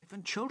wife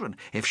and children.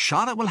 If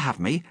Charlotte will have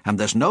me, and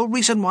there's no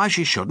reason why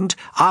she shouldn't,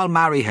 I'll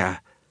marry her.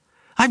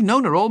 I've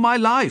known her all my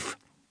life.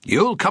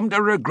 You'll come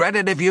to regret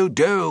it if you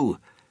do.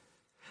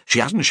 She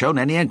hasn't shown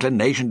any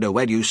inclination to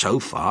wed you so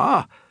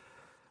far,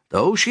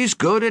 though she's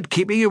good at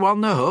keeping you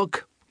on the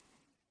hook.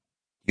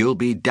 You'll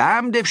be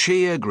damned if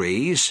she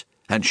agrees,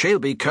 and she'll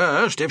be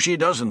cursed if she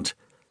doesn't.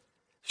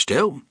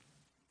 Still,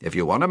 if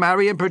you want to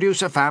marry and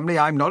produce a family,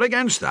 I'm not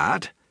against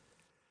that.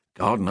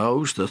 God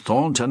knows the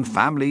Thornton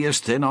family is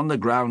thin on the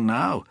ground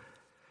now,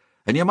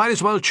 and you might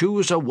as well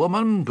choose a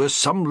woman with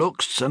some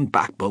looks and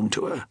backbone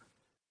to her.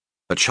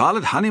 But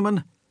Charlotte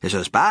Honeyman is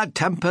as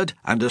bad-tempered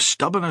and as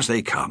stubborn as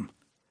they come.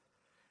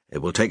 It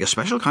will take a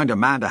special kind of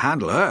man to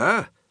handle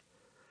her.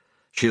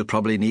 She'll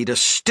probably need a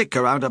stick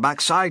around her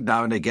backside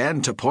now and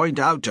again to point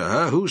out to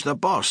her who's the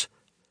boss.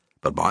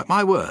 But mark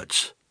my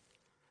words,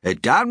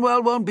 it damn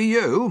well won't be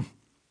you."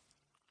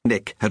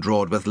 Nick had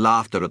roared with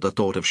laughter at the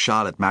thought of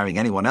Charlotte marrying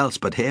anyone else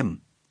but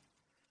him.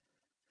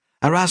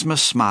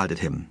 Erasmus smiled at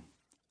him.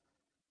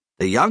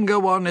 "The younger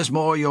one is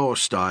more your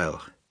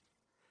style.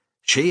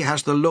 She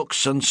has the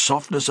looks and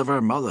softness of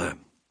her mother."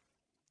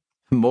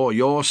 "More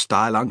your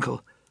style,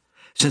 Uncle,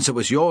 since it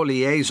was your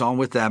liaison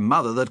with their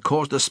mother that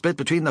caused the split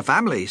between the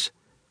families."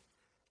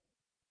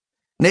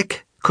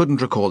 Nick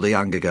couldn't recall the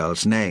younger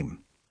girl's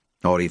name,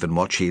 or even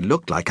what she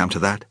looked like come to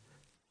that.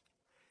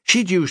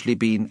 She'd usually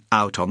been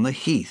out on the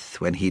heath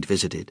when he'd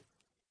visited,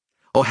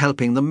 or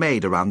helping the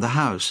maid around the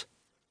house.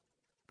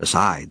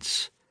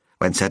 Besides,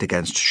 when set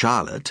against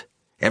Charlotte,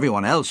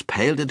 everyone else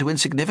paled into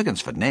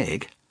insignificance for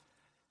Nick.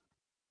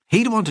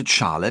 He'd wanted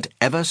Charlotte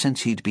ever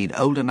since he'd been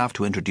old enough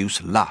to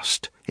introduce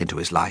lust into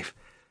his life.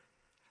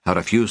 Her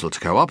refusal to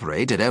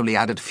cooperate had only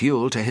added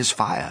fuel to his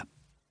fire.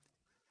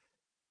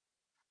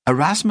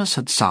 Erasmus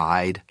had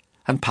sighed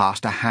and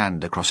passed a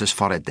hand across his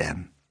forehead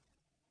then.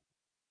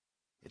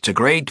 "It's a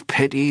great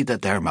pity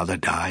that their mother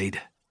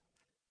died.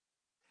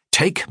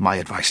 Take my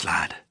advice,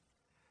 lad.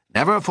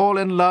 Never fall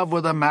in love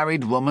with a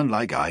married woman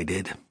like I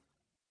did.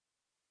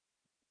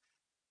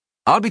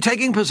 I'll be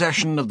taking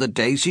possession of the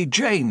Daisy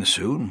Jane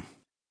soon,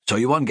 so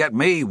you won't get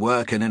me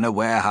working in a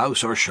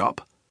warehouse or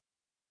shop.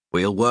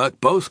 We'll work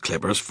both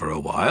clippers for a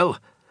while,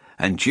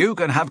 and you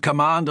can have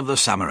command of the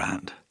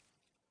Samarand.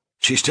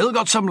 She's still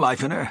got some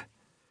life in her.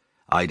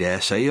 I dare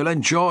say you'll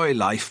enjoy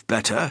life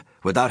better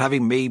without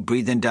having me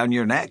breathing down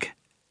your neck."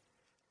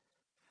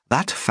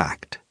 That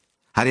fact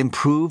had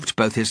improved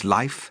both his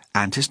life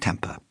and his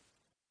temper.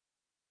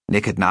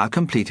 Nick had now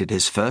completed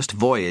his first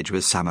voyage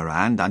with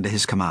Samarand under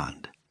his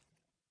command.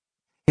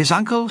 His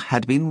uncle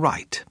had been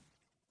right.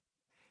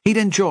 He'd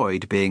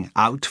enjoyed being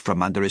out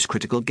from under his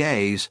critical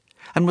gaze,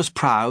 and was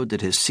proud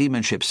that his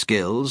seamanship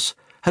skills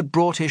had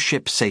brought his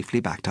ship safely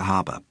back to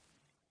harbour.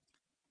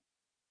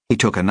 He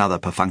took another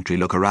perfunctory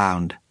look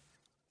around.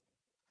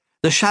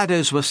 The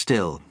shadows were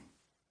still,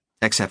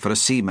 except for a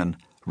seaman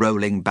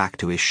rolling back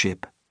to his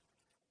ship.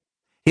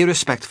 He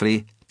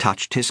respectfully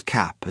touched his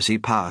cap as he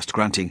passed,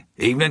 grunting,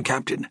 "Evening,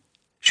 Captain.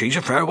 She's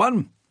a fair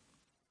one."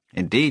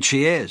 "Indeed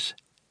she is."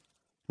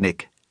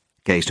 Nick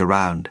gazed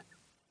around.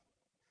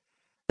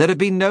 There had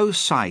been no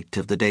sight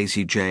of the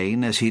Daisy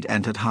Jane as he'd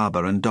entered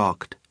harbour and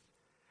docked,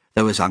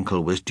 though his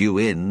uncle was due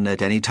in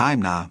at any time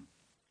now.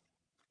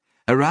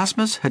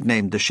 Erasmus had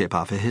named the ship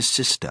after his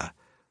sister,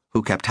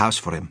 who kept house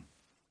for him.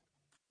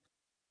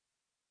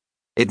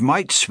 "It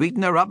might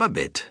sweeten her up a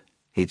bit,"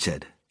 he'd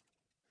said,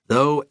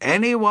 "though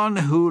anyone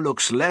who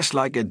looks less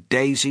like a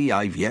daisy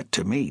I've yet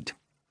to meet."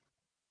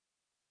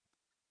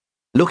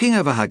 Looking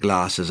over her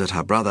glasses at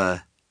her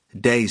brother,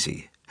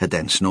 Daisy had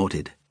then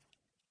snorted.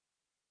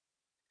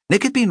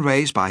 Nick had been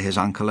raised by his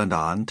uncle and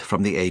aunt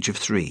from the age of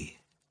 3.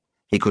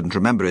 He couldn't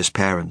remember his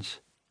parents,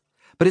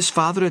 but his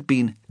father had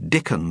been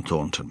Dickon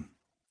Thornton,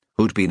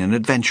 who'd been an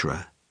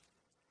adventurer.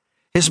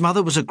 His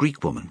mother was a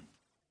Greek woman.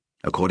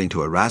 According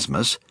to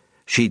Erasmus,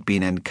 she'd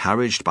been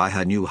encouraged by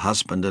her new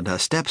husband and her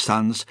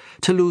stepsons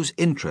to lose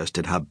interest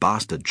in her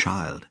bastard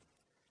child.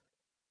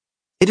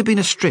 It had been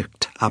a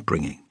strict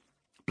upbringing.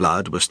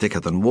 Blood was thicker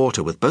than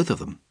water with both of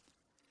them.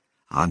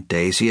 Aunt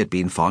Daisy had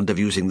been fond of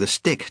using the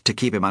stick to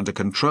keep him under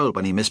control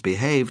when he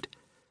misbehaved,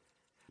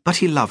 but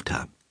he loved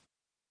her.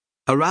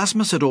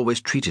 Erasmus had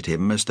always treated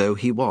him as though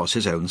he was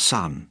his own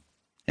son,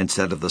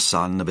 instead of the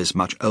son of his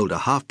much older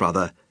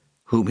half-brother,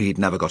 whom he'd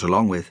never got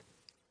along with.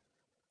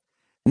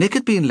 Nick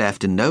had been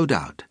left in no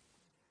doubt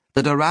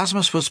that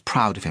Erasmus was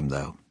proud of him,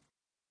 though.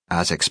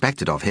 As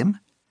expected of him,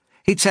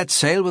 he'd set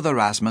sail with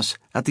Erasmus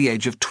at the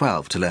age of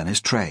 12 to learn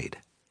his trade.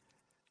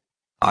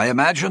 "I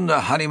imagine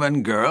the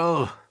Honeyman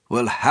girl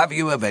will have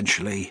you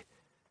eventually.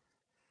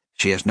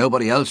 She has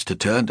nobody else to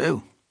turn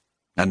to,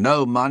 and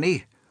no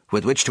money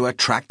with which to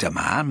attract a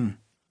man,"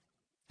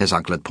 his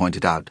uncle had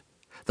pointed out,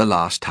 the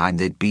last time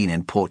they'd been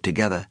in port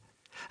together,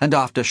 and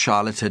after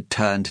Charlotte had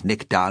turned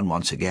Nick down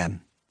once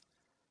again.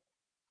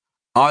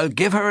 "I'll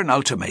give her an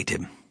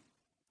ultimatum.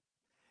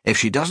 If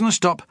she doesn't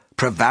stop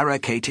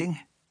prevaricating,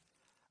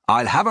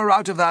 I'll have her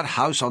out of that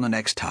house on the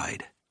next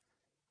tide.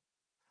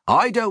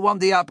 I don't want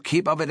the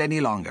upkeep of it any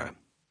longer.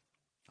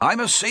 I'm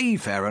a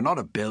seafarer, not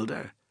a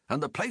builder,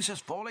 and the place is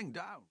falling down."